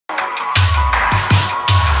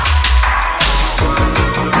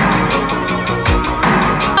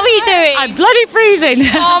I'm bloody freezing.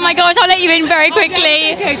 Oh my gosh, I'll let you in very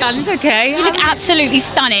quickly. Okay, darling, it's okay. You look absolutely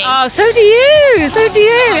stunning. Oh, so do you. So do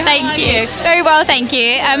you. Thank you. Very well, thank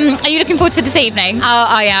you. Are you looking forward to this evening? Oh,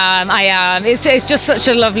 I am. It's just such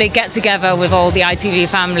a lovely get-together with all the ITV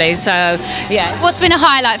family, so yeah. What's been a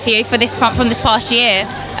highlight for you from this past year?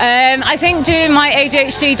 I think doing my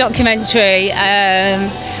ADHD documentary,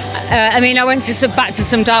 I mean, I went back to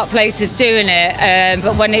some dark places doing it,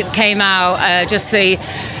 but when it came out,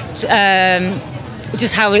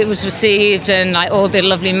 just how it was received and like all the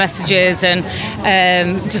lovely messages and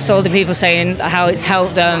just all the people saying how it's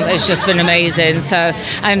helped them, it's just been amazing. So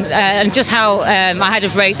and just how I had a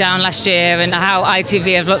breakdown last year and how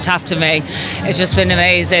ITV have looked after me, it's just been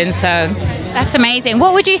amazing. So that's amazing.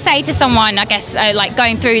 What would you say to someone, I guess, like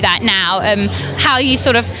going through that now, how you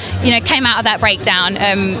sort of, came out of that breakdown?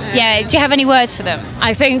 Yeah, do you have any words for them?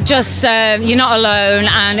 I think just you're not alone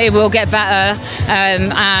and it will get better.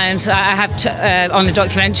 And I have on the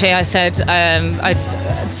documentary, I said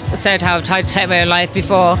how I've tried to take my own life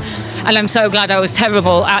before. And I'm so glad I was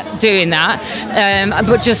terrible at doing that.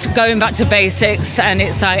 But just going back to basics, and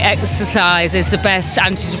it's like exercise is the best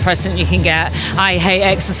antidepressant you can get. I hate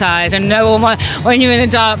exercise, and when you're in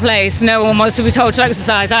a dark place, no one wants to be told to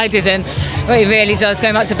exercise. I didn't, but it really does.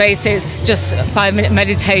 Going back to basics, just 5-minute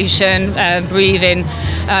meditation, breathing,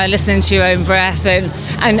 listening to your own breath, and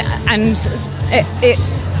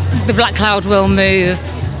the black cloud will move.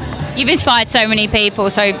 You've inspired so many people,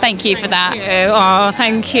 so thank you for that. Thank you. Oh,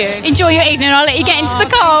 thank you. Enjoy your evening. I'll let you get into the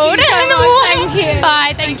cold. Thank you so much. Thank you.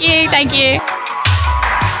 Bye. Thank you. Thank you.